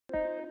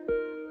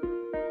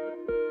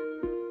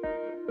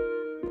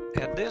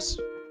And this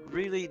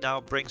really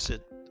now brings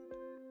it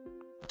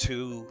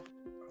to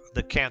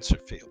the cancer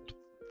field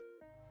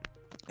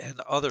and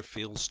other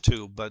fields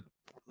too, but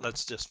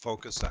let's just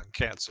focus on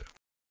cancer.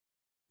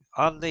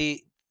 On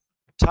the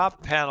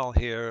top panel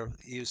here,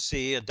 you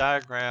see a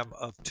diagram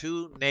of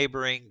two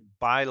neighboring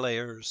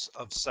bilayers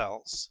of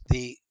cells.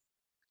 The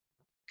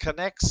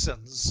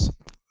connexins,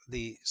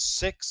 the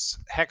 6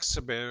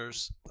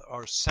 hexamers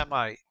or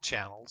hemite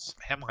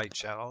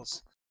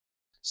channels,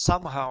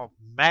 somehow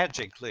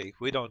magically,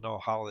 we don't know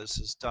how this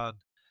is done,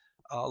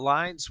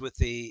 aligns with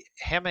the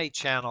heme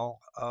channel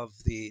of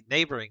the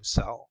neighboring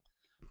cell,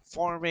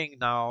 forming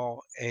now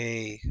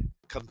a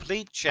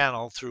complete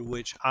channel through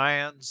which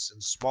ions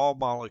and small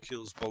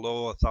molecules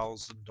below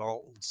 1,000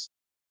 Daltons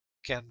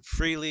can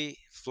freely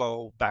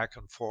flow back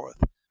and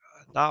forth.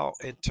 Now,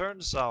 it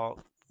turns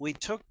out we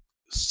took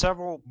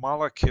several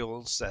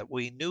molecules that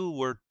we knew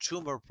were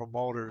tumor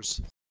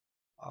promoters.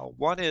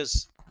 One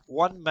is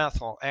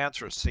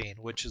 1-methylanthracene,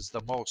 which is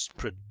the most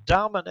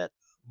predominant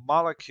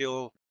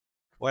molecule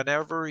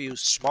whenever you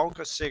smoke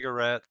a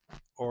cigarette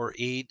or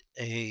eat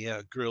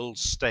a grilled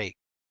steak.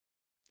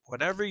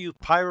 Whenever you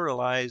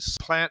pyrolyze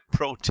plant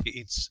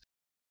proteins,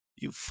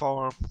 you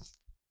form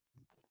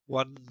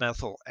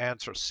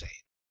 1-methylanthracene.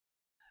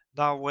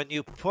 Now, when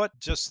you put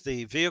just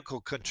the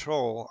vehicle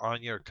control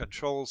on your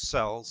control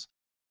cells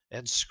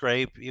and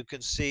scrape, you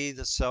can see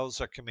the cells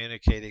are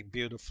communicating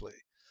beautifully.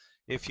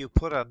 If you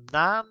put a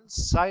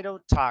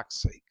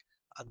non-cytotoxic,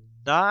 a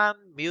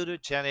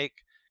non-mutagenic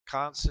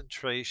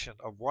concentration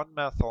of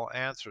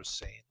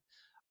 1-methylanthracene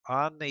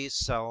on these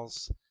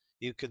cells,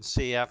 you can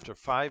see after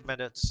 5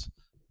 minutes,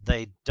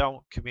 they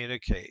don't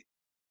communicate.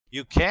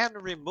 You can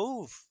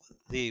remove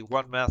the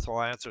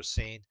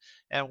 1-methylanthracene,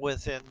 and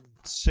within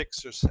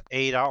 6 or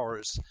 8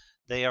 hours,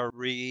 they are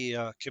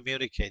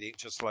communicating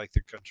just like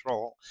the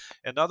control.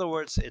 In other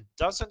words, it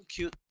doesn't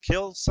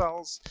kill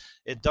cells,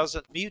 it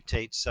doesn't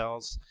mutate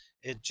cells,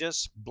 it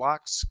just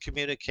blocks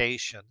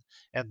communication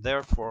and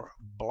therefore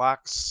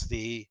blocks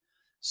the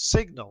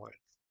signaling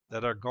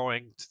that are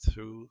going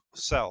through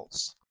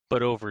cells.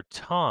 But over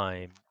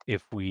time,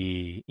 if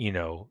we,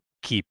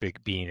 keep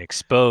it being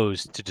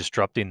exposed to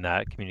disrupting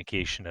that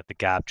communication at the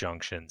gap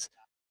junctions,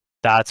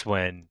 that's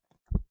when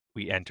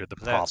we enter the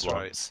That's right.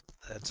 problems.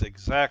 That's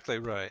exactly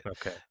right.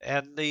 Okay.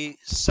 And the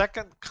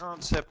second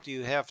concept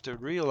you have to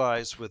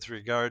realize with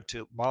regard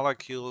to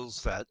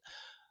molecules that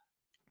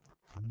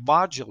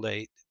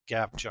modulate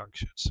gap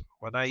junctions.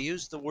 When I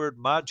use the word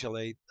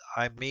modulate,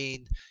 I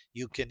mean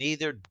you can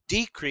either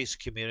decrease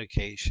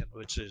communication,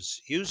 which is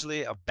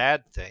usually a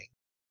bad thing,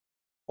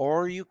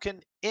 or you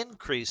can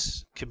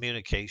increase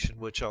communication,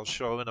 which I'll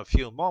show in a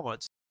few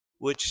moments,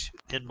 which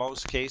in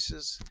most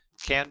cases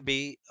can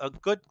be a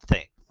good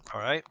thing.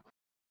 All right.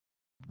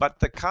 But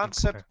the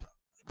concept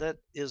that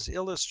is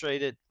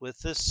illustrated with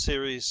this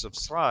series of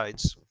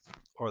slides,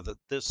 or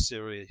this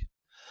series,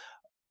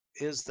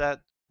 is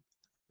that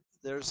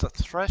there's a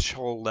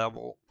threshold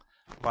level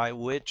by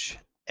which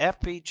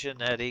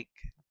epigenetic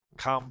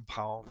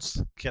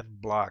compounds can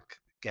block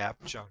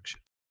gap junction.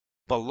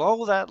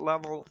 Below that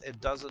level,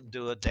 it doesn't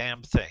do a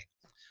damn thing.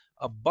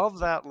 Above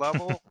that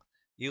level,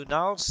 you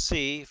now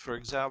see, for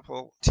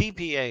example,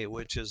 TPA,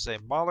 which is a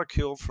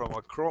molecule from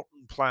a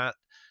croton plant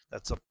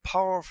that's a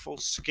powerful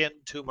skin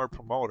tumor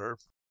promoter.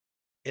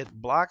 It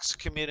blocks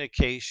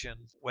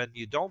communication. When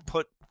you don't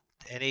put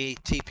any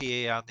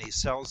TPA on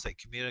these cells, they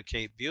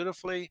communicate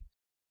beautifully.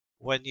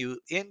 When you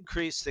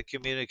increase the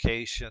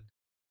communication,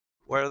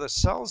 where the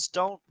cells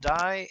don't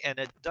die and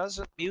it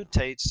doesn't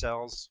mutate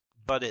cells,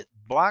 but it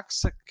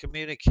blocks the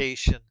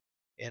communication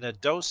in a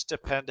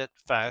dose-dependent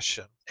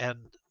fashion. And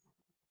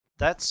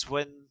that's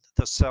when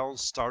the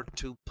cells start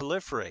to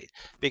proliferate.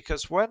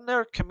 Because when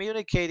they're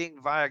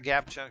communicating via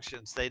gap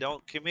junctions, they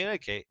don't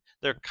communicate.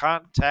 They're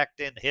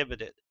contact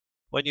inhibited.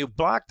 When you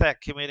block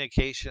that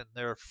communication,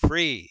 they're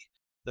free.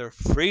 They're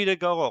free to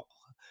go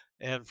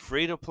and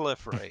free to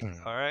proliferate.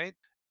 All right.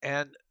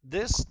 And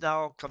this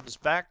now comes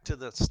back to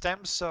the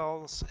stem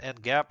cells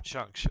and gap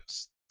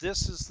junctions.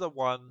 This is the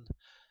one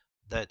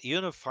that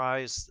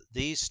unifies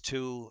these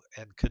two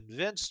and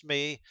convinced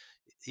me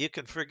you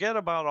can forget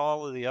about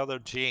all of the other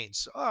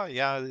genes. Oh,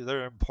 yeah,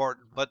 they're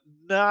important, but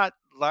not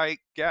like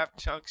gap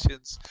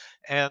junctions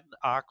and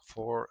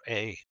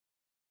OCT4A.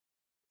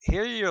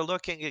 Here you're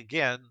looking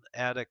again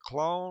at a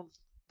clone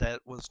that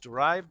was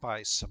derived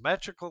by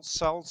symmetrical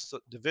cell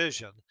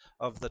division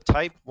of the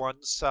type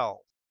 1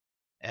 cell.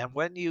 And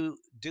when you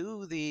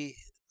do the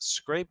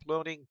scrape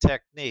loading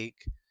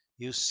technique,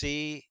 you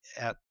see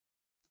at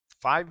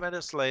 5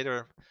 minutes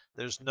later,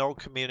 there's no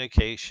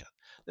communication.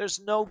 There's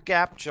no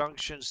gap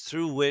junctions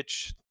through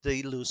which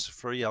the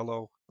lucifer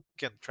yellow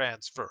can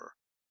transfer.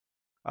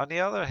 On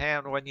the other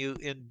hand, when you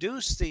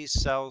induce these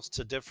cells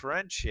to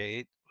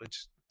differentiate,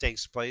 which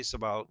takes place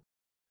about,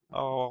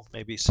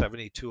 maybe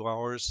 72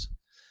 hours,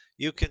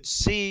 you can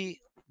see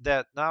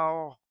that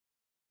now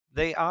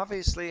they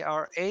obviously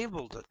are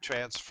able to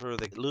transfer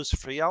the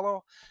lucifer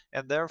yellow,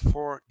 and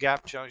therefore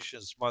gap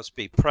junctions must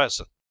be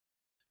present.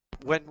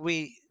 When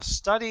we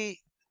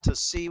study to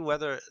see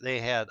whether they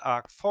had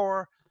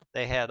OCT4.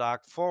 They had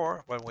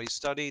OCT4. When we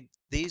studied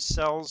these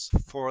cells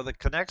for the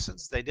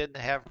connexins, they didn't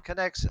have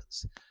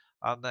connexins.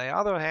 On the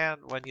other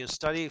hand, when you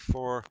study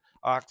for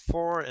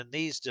OCT4 in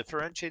these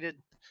differentiated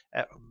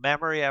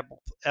mammary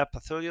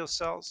epithelial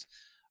cells,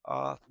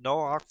 no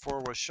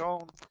OCT4 was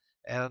shown,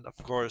 and of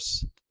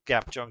course,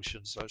 gap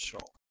junctions are shown.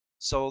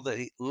 So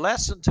the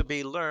lesson to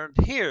be learned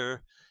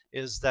here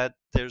is that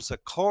there's a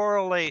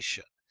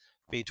correlation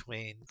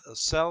between the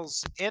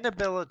cell's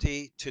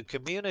inability to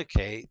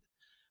communicate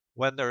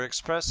when they're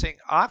expressing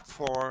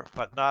OCT4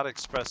 but not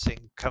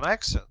expressing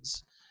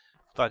connexins.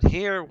 But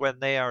here, when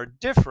they are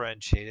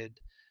differentiated,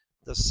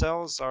 the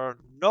cells are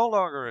no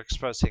longer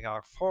expressing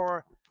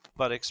OCT4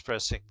 but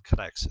expressing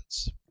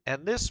connexins.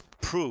 And this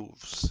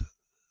proves,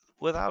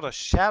 without a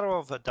shadow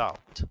of a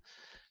doubt,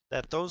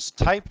 that those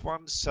type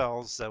 1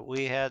 cells that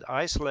we had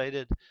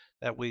isolated,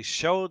 that we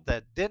showed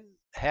that didn't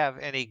have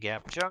any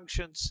gap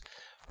junctions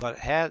but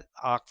had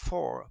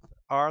OCT4,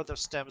 are the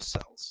stem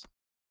cells.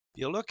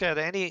 You look at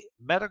any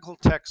medical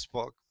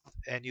textbook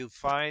and you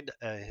find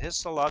a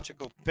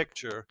histological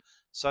picture,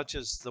 such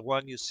as the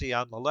one you see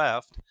on the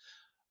left,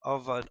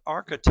 of an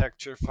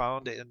architecture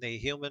found in the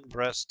human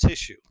breast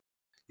tissue.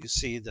 You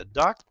see the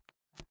duct,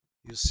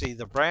 you see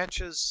the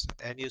branches,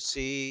 and you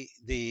see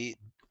the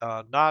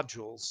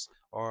nodules,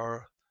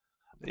 or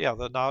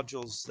the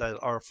nodules that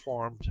are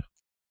formed.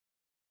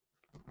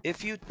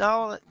 If you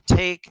now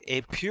take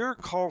a pure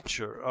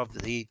culture of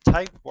the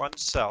type 1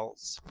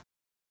 cells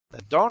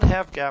that don't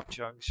have gap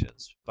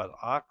junctions, but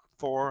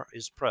OCT4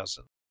 is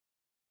present,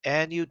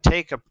 and you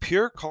take a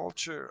pure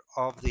culture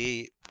of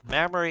the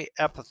mammary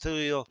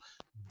epithelial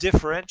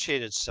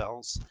differentiated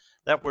cells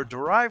that were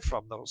derived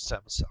from those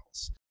stem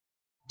cells,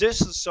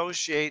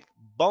 disassociate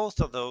both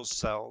of those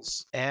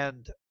cells,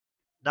 and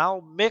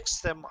now mix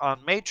them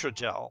on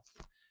Matrigel,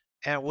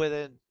 and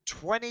within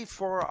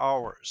 24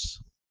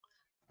 hours,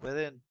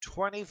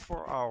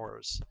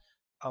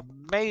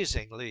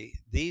 amazingly,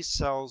 these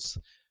cells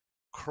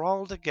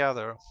crawl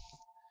together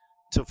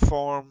to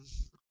form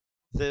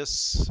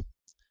this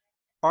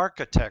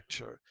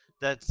architecture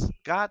that's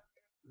got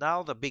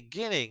now the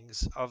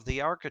beginnings of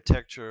the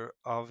architecture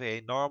of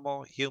a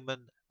normal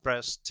human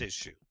breast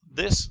tissue.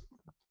 This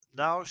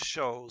now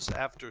shows,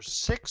 after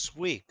 6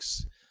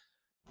 weeks,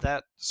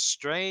 that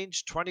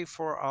strange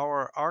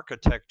 24-hour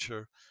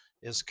architecture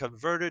is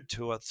converted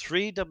to a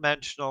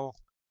three-dimensional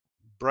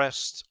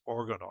breast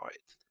organoid,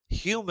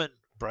 human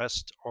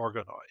breast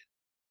organoid.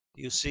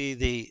 You see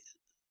the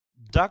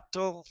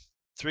ductal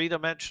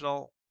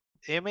three-dimensional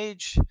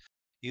image,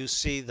 you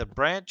see the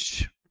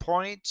branch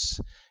points,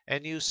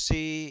 and you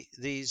see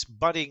these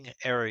budding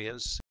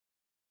areas.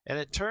 And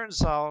it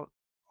turns out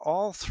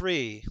all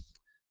three,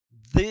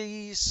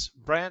 these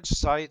branch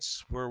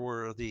sites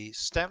where the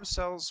stem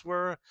cells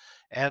were,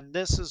 and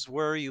this is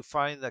where you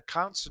find the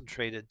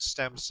concentrated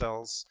stem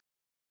cells.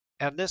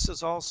 And this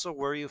is also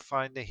where you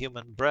find the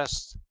human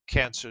breast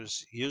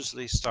cancers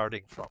usually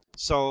starting from.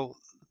 So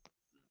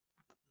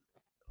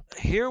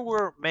here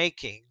we're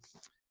making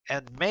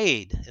and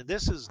made, and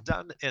this is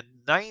done in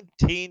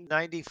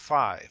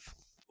 1995.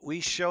 We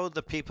showed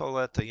the people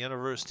at the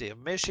University of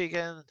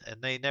Michigan,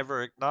 and they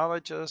never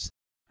acknowledged us.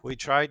 We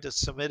tried to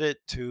submit it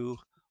to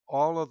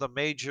all of the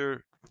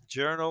major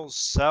journals,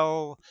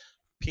 Cell,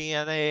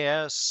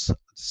 PNAS,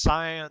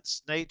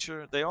 Science,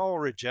 Nature. They all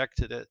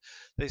rejected it.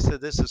 They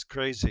said, this is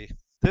crazy.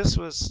 This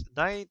was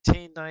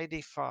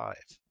 1995,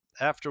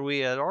 after we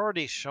had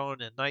already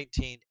shown in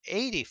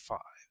 1985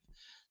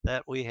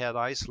 that we had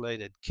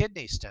isolated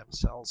kidney stem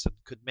cells and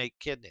could make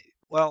kidney.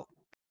 Well,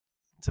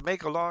 to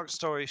make a long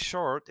story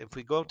short, if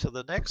we go to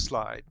the next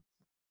slide,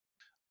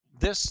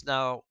 this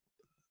now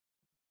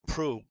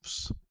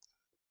proves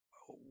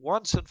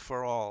once and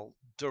for all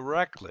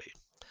directly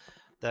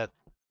that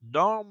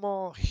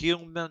normal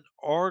human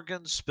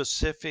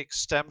organ-specific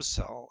stem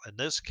cell, in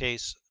this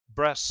case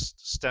breast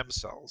stem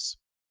cells,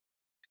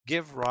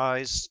 give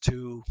rise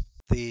to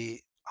the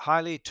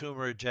highly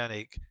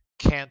tumorigenic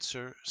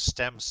cancer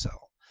stem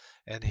cell.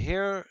 And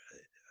here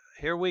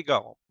we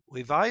go.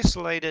 We've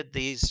isolated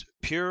these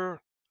pure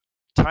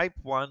type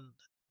 1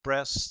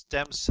 breast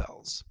stem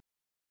cells,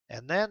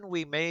 and then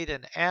we made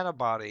an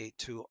antibody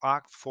to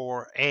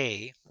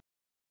OCT4A,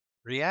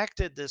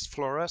 reacted this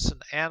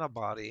fluorescent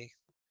antibody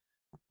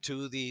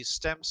to these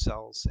stem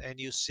cells, and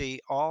you see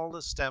all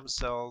the stem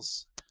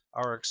cells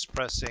are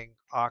expressing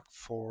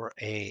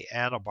OCT4A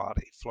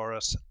antibody,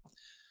 fluorescent.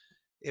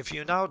 If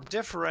you now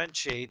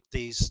differentiate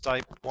these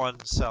type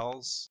 1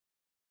 cells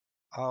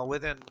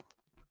within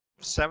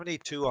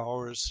 72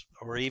 hours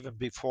or even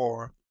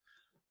before,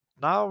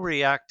 now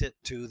react it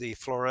to the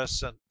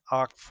fluorescent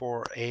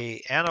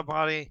OCT4A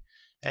antibody,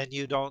 and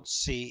you don't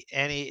see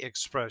any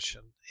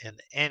expression in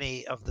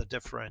any of the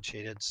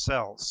differentiated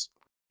cells.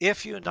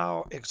 If you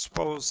now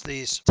expose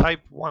these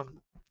type 1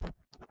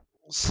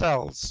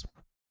 cells,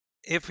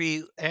 if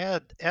you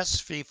add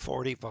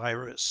SV40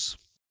 virus,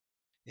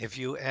 if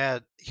you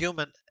add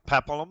human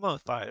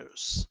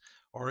papillomavirus,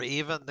 or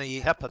even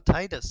the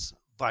hepatitis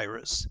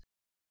virus,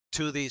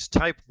 to these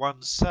type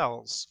 1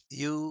 cells,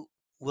 you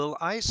will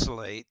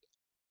isolate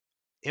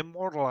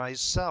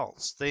immortalized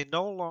cells. They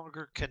no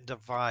longer can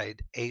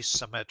divide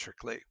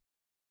asymmetrically.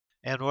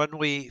 And when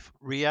we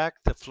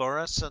react the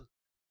fluorescent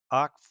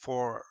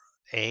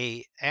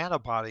OCT4A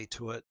antibody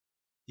to it,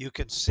 you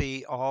can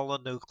see all the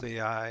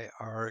nuclei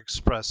are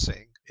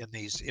expressing in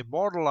these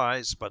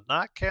immortalized but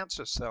not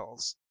cancer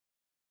cells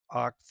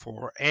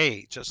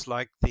OCT4A, just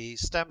like the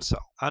stem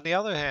cell. On the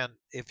other hand,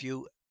 if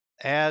you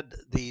add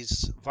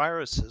these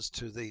viruses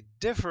to the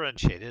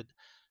differentiated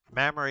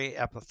mammary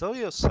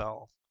epithelial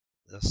cell,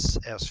 this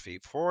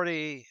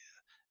SV40,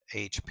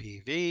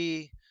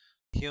 HPV,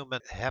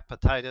 human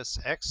hepatitis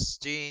X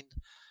gene,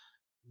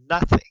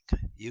 nothing.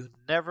 You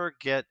never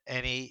get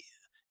any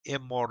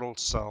immortal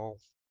cell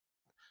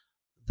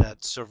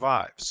that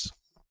survives.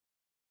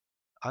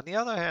 On the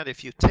other hand,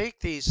 if you take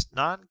these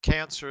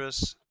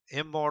non-cancerous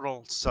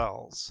immortal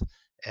cells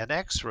and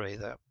x-ray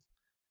them,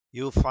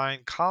 you'll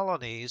find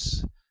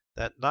colonies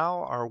that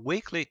now are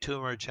weakly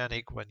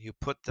tumorigenic when you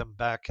put them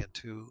back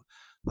into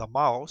the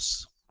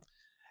mouse.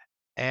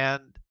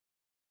 And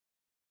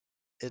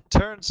it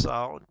turns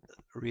out,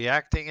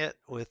 reacting it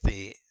with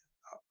the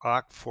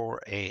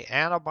OCT4A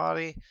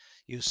antibody,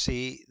 you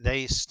see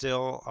they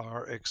still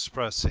are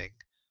expressing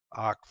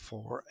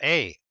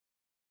OCT4A.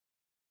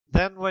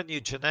 Then when you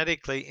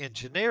genetically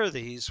engineer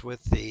these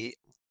with the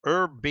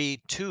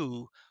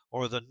ERB2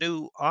 or the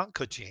new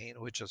oncogene,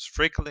 which is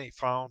frequently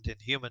found in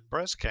human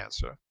breast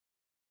cancer,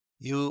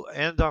 you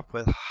end up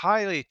with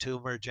highly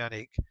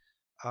tumorigenic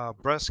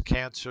breast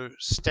cancer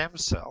stem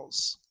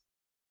cells.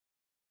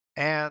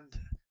 And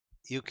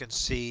you can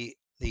see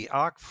the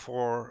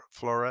OCT4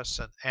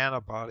 fluorescent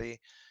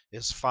antibody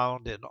is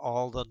found in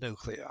all the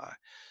nuclei.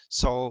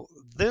 So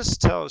this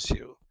tells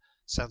you,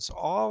 since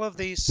all of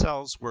these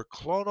cells were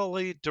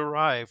clonally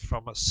derived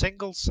from a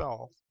single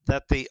cell,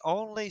 that the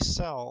only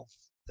cell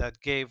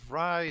that gave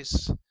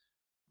rise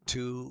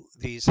to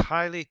these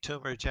highly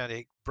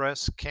tumorigenic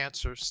breast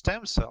cancer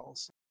stem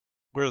cells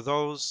were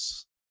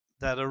those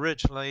that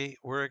originally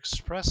were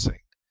expressing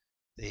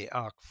the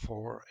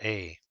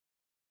OCT4A.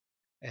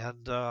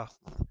 And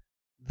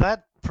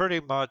that pretty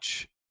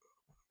much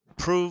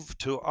proved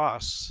to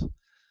us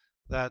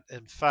that,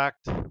 in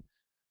fact,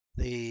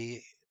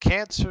 the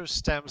cancer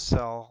stem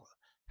cell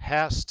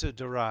has to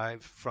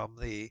derive from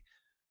the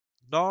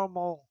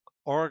normal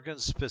organ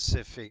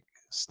specific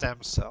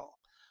stem cell,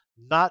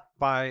 not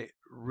by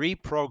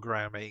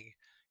reprogramming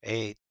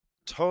a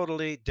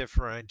totally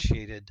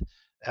differentiated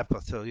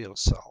epithelial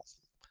cell.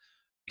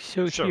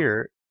 So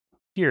Sure,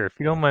 here, if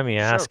you don't mind me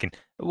sure, asking,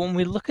 when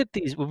we look at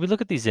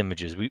these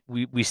images,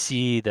 we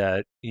see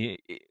that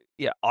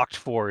yeah,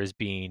 OCT4 is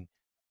being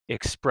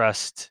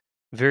expressed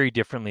very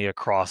differently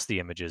across the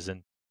images,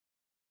 and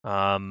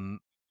um,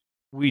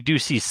 we do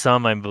see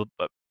some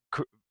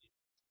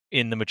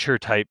in the mature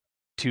type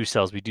 2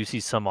 cells, we do see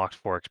some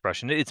OCT4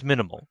 expression. It's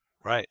minimal,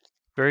 right,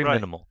 very right.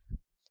 minimal.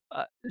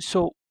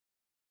 So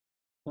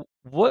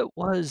what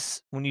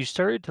was when you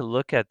started to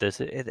look at this?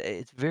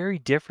 It's very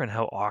different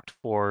how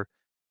OCT4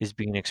 is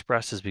being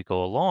expressed as we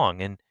go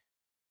along, and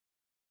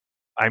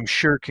I'm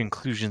sure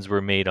conclusions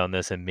were made on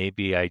this, and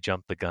maybe I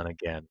jumped the gun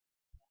again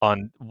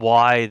on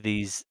why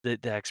the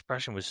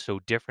expression was so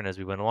different as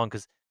we went along.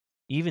 Because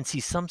you even see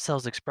some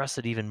cells express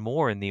it even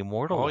more in the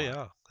immortal Oh, line.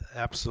 yeah,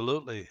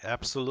 absolutely,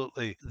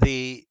 absolutely.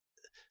 The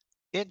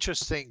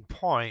interesting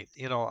point,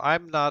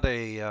 I'm not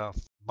a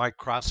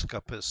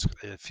microscopist,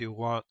 if you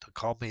want to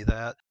call me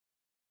that.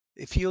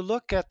 If you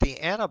look at the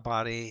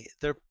antibody,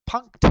 they're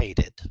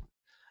punctated.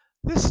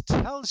 This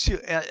tells you,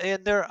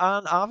 and they're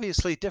on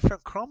obviously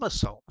different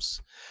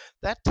chromosomes.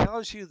 That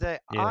tells you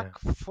that Yeah.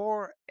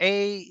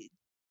 OCT4A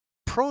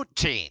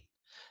protein,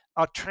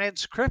 a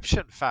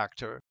transcription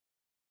factor,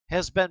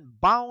 has been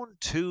bound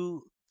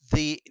to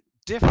the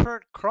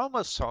different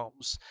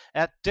chromosomes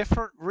at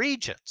different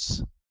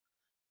regions.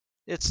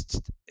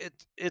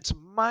 It's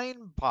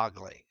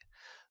mind-boggling.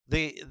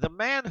 The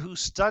man who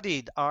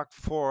studied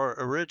OCT4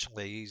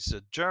 originally, he's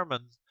a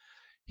German,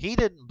 he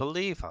didn't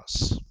believe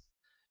us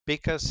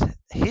because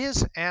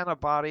his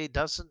antibody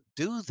doesn't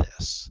do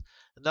this.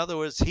 In other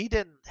words, he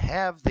didn't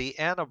have the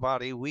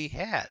antibody we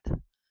had.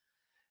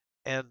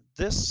 And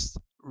this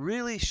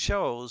really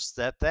shows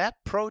that that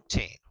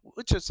protein,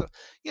 which is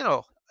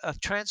a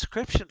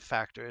transcription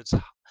factor,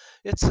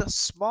 it's a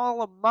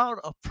small amount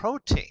of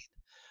protein,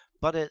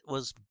 but it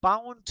was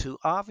bound to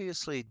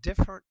obviously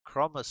different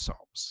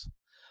chromosomes.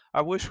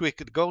 I wish we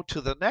could go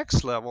to the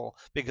next level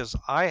because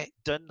I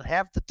didn't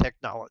have the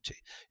technology.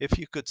 If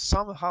you could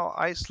somehow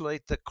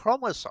isolate the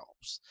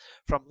chromosomes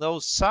from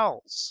those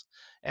cells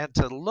and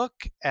to look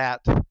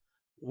at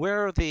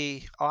where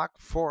the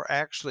OCT4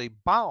 actually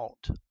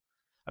bound,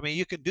 I mean,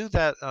 you can do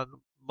that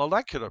on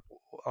molecular,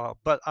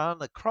 but on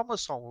the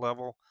chromosome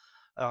level,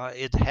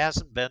 it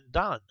hasn't been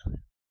done.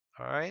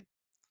 All right.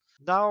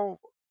 Now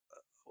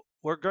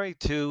we're going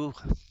to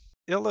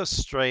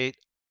illustrate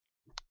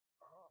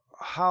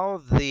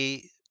how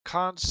the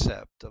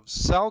concept of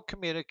cell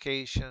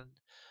communication,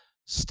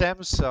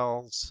 stem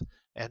cells,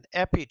 and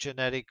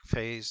epigenetic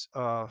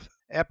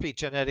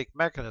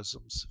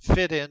mechanisms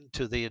fit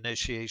into the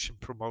initiation,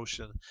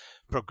 promotion,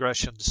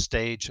 progression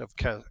stage of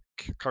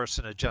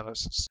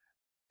carcinogenesis.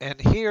 And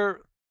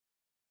here,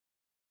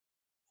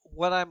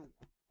 what I'm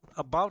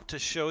about to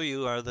show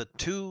you are the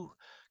two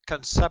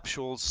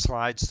conceptual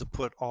slides to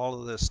put all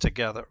of this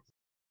together.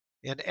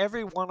 In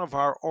every one of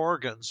our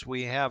organs,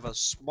 we have a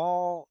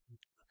small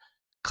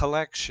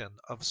collection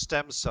of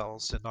stem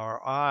cells in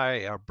our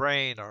eye, our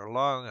brain, our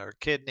lung, our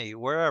kidney,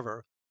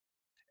 wherever,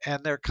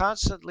 and they're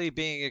constantly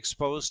being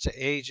exposed to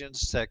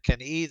agents that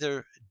can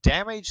either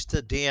damage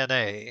the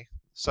DNA,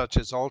 such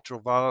as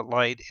ultraviolet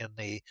light in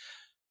the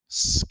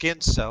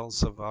skin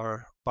cells of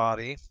our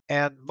body,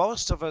 and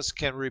most of us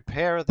can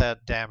repair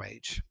that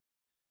damage.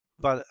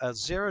 But a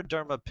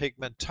xeroderma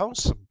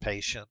pigmentosum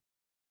patient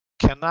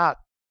cannot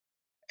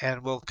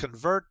and will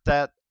convert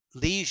that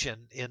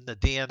lesion in the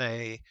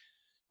DNA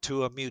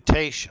to a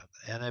mutation.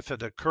 And if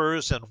it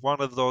occurs in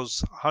one of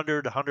those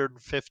 100,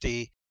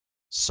 150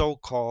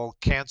 so-called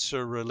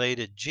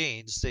cancer-related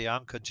genes, the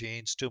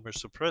oncogenes, tumor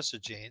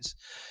suppressor genes,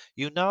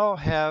 you now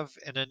have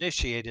an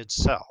initiated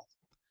cell.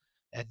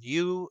 And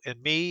you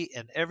and me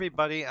and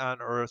everybody on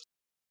Earth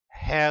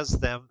has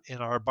them in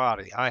our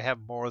body. I have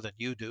more than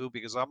you do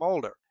because I'm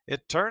older.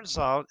 It turns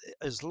out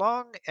as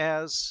long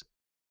as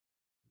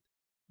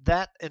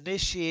that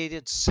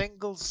initiated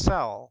single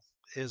cell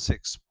is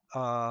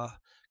uh,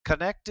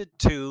 connected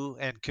to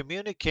and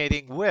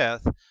communicating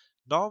with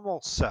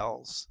normal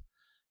cells,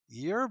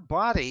 your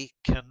body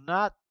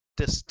cannot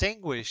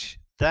distinguish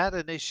that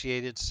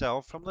initiated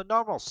cell from the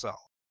normal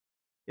cell.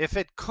 If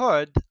it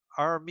could,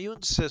 our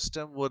immune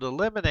system would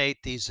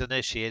eliminate these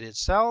initiated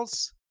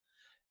cells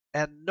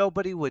and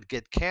nobody would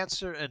get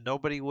cancer and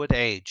nobody would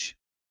age.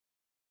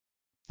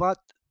 But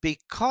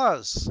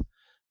because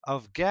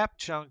of gap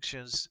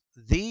junctions,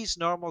 these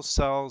normal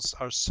cells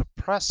are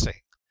suppressing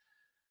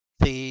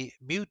the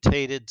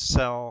mutated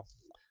cell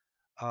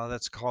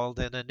that's called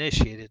an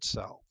initiated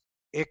cell.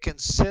 It can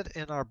sit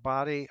in our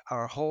body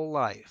our whole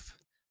life.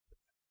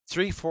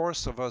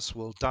 Three-fourths of us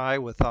will die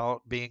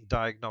without being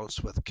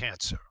diagnosed with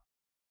cancer,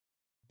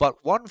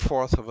 but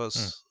one-fourth of Mm.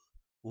 us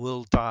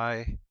will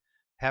die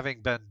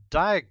having been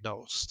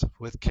diagnosed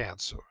with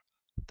cancer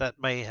that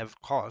may have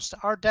caused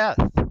our death.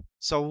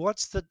 So,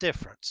 what's the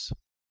difference?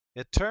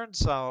 It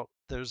turns out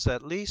there's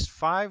at least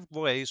 5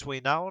 ways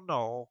we now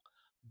know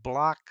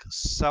block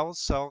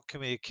cell-cell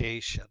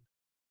communication,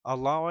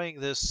 allowing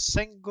this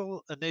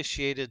single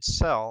initiated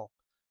cell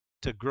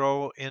to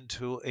grow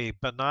into a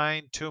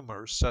benign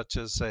tumor such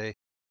as a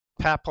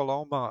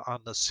papilloma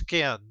on the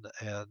skin,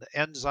 an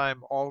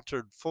enzyme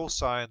altered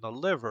foci in the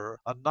liver,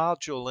 a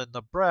nodule in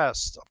the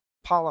breast, a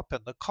polyp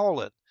in the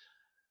colon.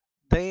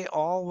 They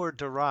all were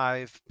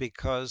derived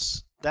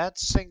because that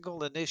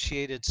single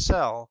initiated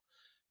cell,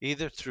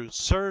 either through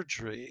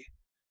surgery,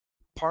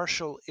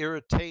 partial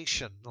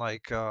irritation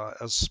like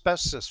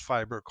asbestos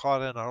fiber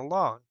caught in our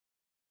lung,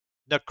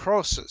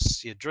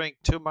 necrosis, you drink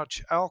too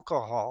much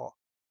alcohol,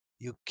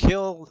 you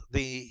kill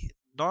the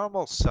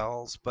normal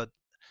cells, but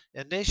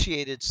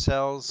initiated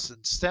cells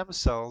and stem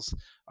cells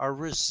are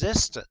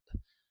resistant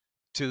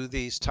to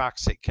these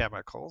toxic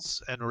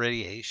chemicals and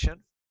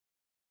radiation.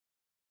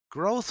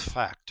 Growth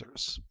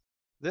factors.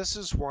 This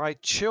is why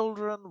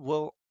children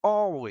will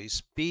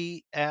always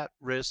be at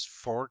risk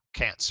for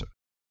cancer.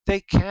 They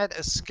can't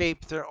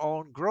escape their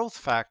own growth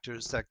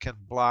factors that can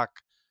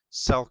block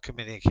cell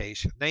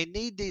communication. They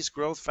need these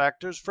growth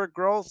factors for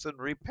growth and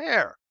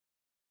repair,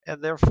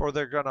 and therefore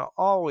they're going to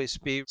always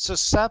be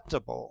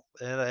susceptible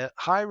and at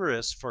high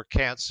risk for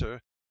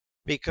cancer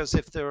because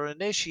if they're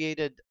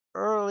initiated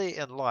early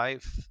in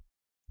life,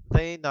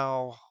 they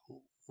now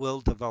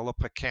will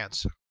develop a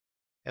cancer.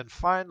 And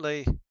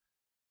finally,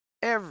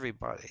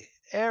 everybody,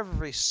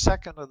 every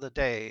second of the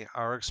day,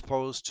 are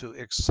exposed to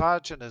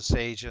exogenous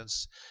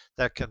agents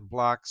that can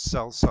block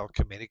cell-cell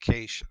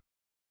communication.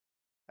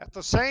 At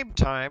the same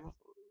time,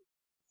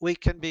 we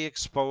can be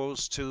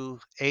exposed to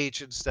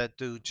agents that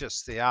do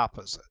just the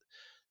opposite,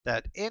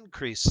 that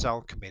increase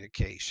cell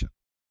communication.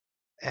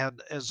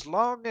 And as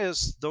long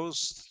as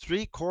those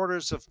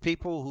three-quarters of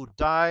people who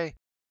die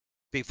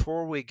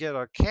before we get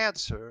our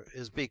cancer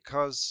is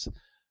because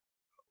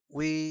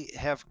we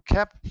have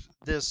kept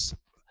this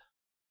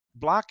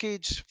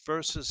blockage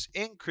versus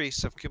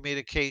increase of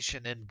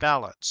communication in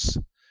balance.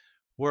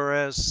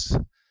 Whereas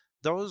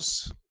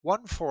those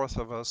one-fourth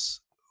of us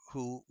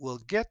who will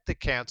get the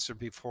cancer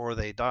before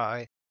they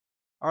die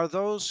are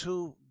those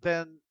who've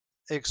been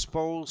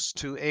exposed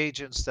to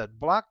agents that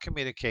block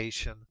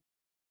communication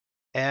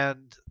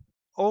and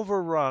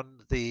overrun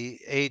the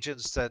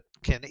agents that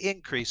can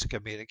increase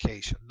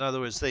communication. In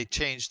other words, they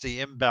change the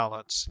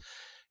imbalance.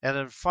 And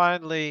then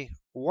finally,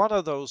 one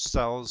of those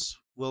cells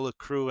will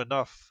accrue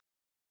enough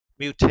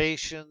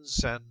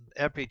mutations and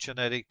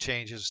epigenetic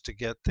changes to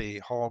get the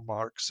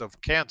hallmarks of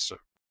cancer.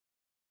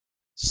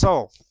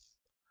 So,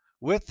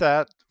 with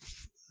that,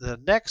 the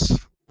next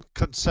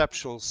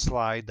conceptual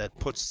slide that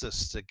puts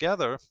this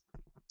together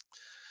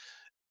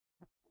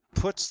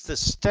puts the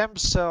stem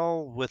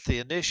cell with the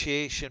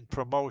initiation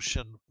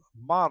promotion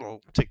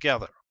model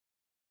together.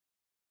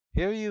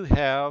 Here you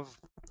have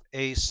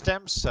a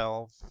stem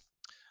cell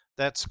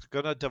that's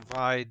going to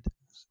divide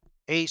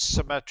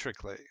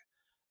asymmetrically.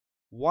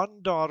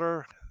 One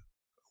daughter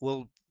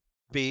will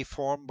be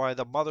formed by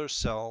the mother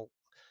cell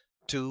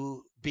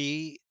to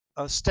be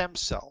a stem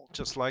cell,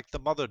 just like the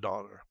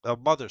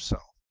mother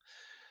cell.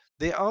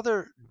 The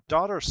other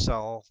daughter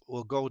cell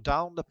will go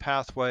down the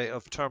pathway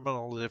of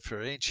terminal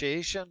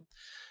differentiation,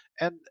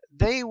 and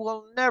they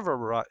will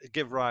never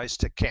give rise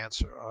to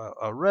cancer.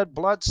 A red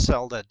blood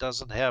cell that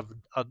doesn't have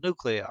a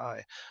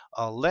nuclei,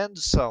 a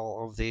lens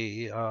cell of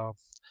the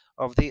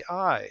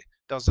eye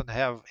doesn't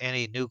have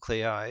any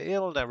nuclei.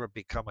 It'll never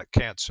become a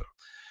cancer.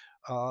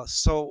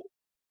 So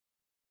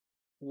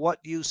what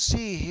you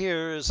see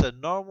here is a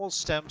normal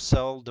stem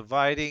cell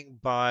dividing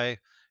by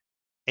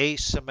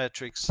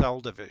asymmetric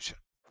cell division.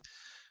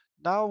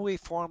 Now we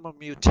form a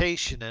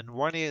mutation in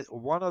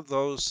one of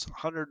those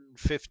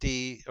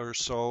 150 or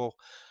so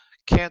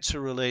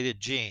cancer-related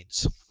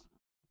genes.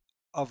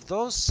 Of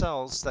those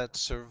cells that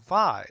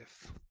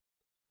survive,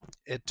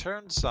 it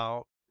turns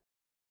out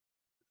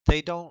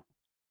they don't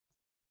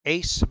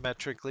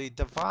asymmetrically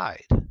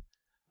divide.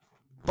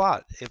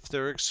 But if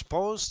they're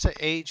exposed to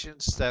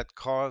agents that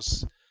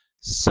cause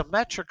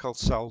symmetrical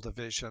cell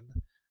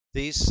division,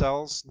 these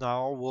cells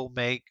now will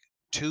make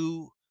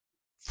 2,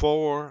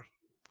 4,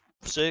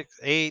 6,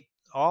 8,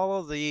 all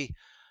of the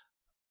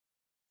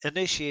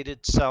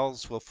initiated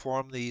cells will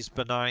form these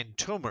benign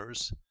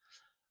tumors,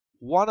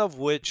 one of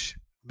which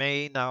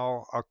may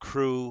now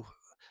accrue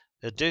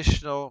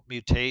additional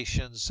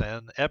mutations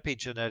and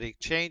epigenetic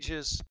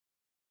changes,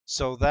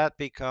 so that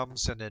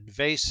becomes an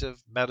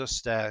invasive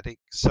metastatic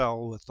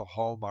cell with the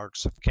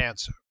hallmarks of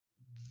cancer.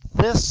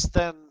 This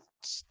then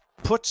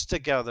puts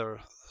together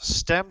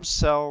stem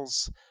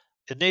cells,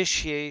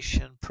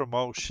 initiation,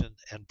 promotion,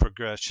 and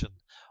progression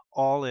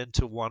all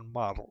into one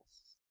model.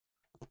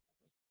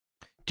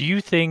 Do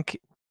you think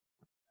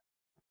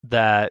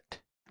that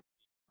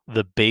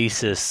the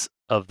basis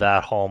of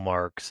that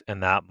hallmarks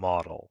and that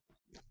model,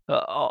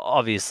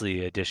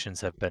 obviously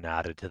additions have been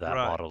added to that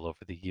Right. model over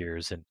the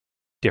years and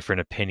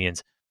different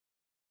opinions,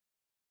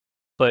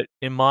 but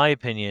in my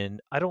opinion,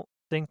 I don't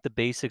think the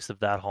basics of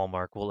that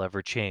hallmark will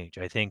ever change.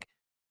 I think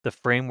the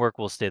framework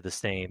will stay the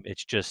same.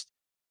 It's just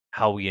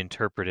how we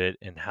interpret it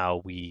and how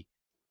we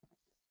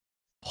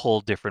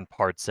pull different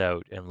parts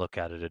out and look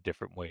at it a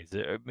different ways.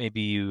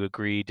 Maybe you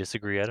agree,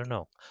 disagree, I don't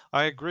know.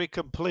 I agree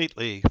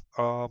completely.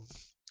 One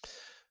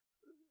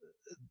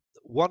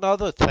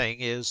other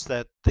thing is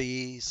that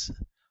these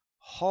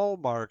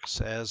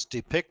hallmarks, as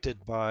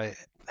depicted by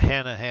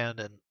Hanahan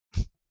and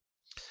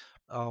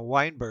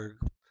Weinberg,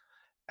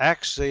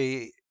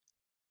 actually,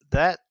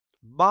 that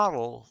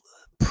model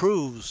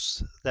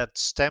proves that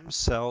stem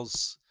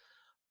cells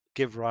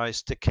give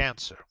rise to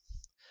cancer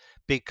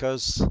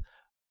because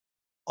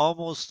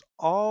almost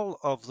all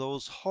of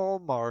those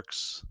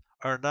hallmarks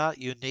are not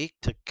unique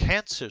to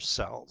cancer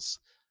cells,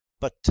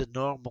 but to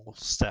normal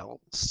stem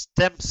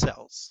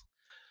cells.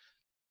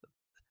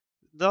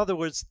 In other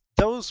words,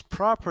 those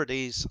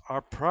properties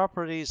are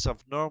properties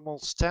of normal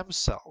stem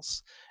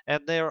cells,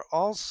 and they are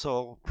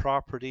also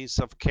properties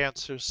of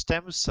cancer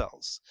stem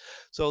cells.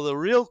 So the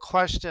real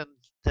question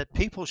that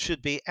people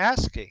should be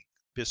asking,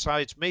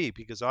 besides me,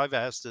 because I've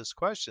asked this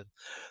question,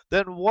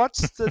 then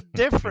what's the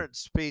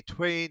difference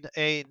between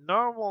a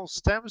normal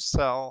stem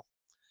cell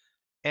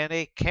and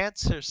a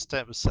cancer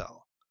stem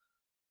cell?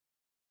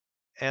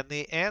 And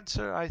the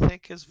answer, I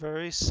think, is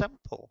very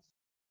simple.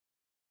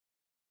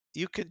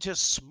 You can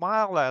just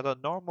smile at a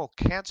normal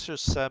cancer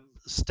stem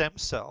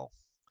cell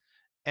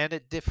and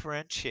it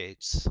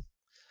differentiates.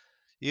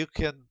 You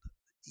can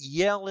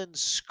yell and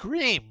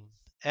scream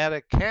at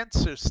a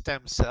cancer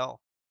stem cell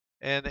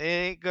and it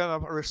ain't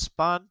going to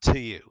respond to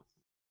you.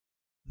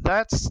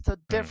 That's the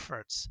Mm.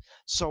 difference.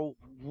 So,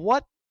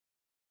 what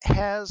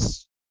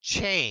has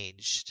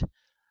changed?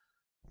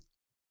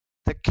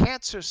 The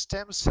cancer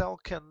stem cell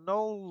can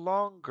no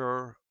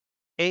longer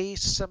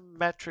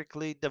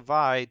asymmetrically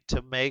divide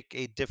to make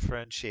a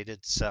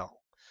differentiated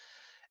cell.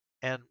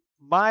 And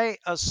my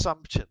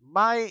assumption,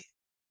 my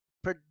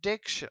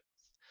prediction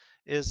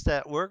is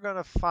that we're going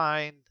to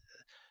find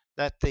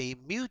that the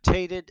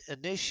mutated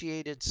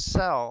initiated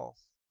cell,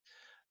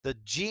 the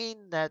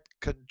gene that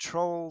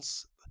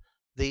controls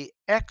the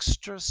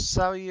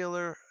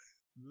extracellular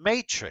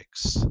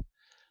matrix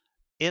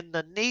in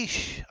the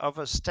niche of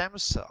a stem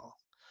cell,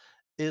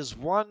 is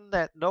one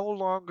that no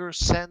longer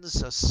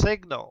sends a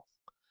signal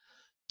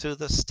to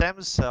the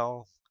stem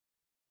cell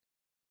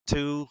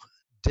to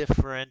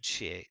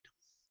differentiate.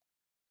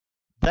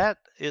 That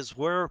is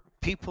where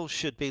people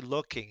should be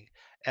looking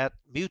at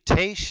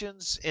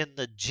mutations in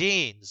the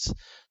genes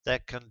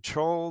that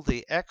control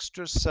the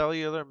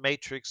extracellular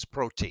matrix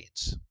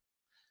proteins.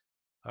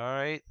 All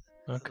right,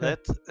 Okay. that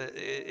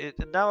it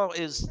now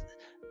is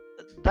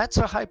that's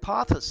a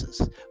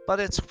hypothesis,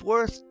 but it's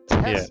worth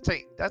Yeah.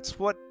 testing. That's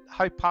what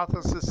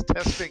hypothesis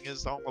testing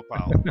is all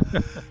about.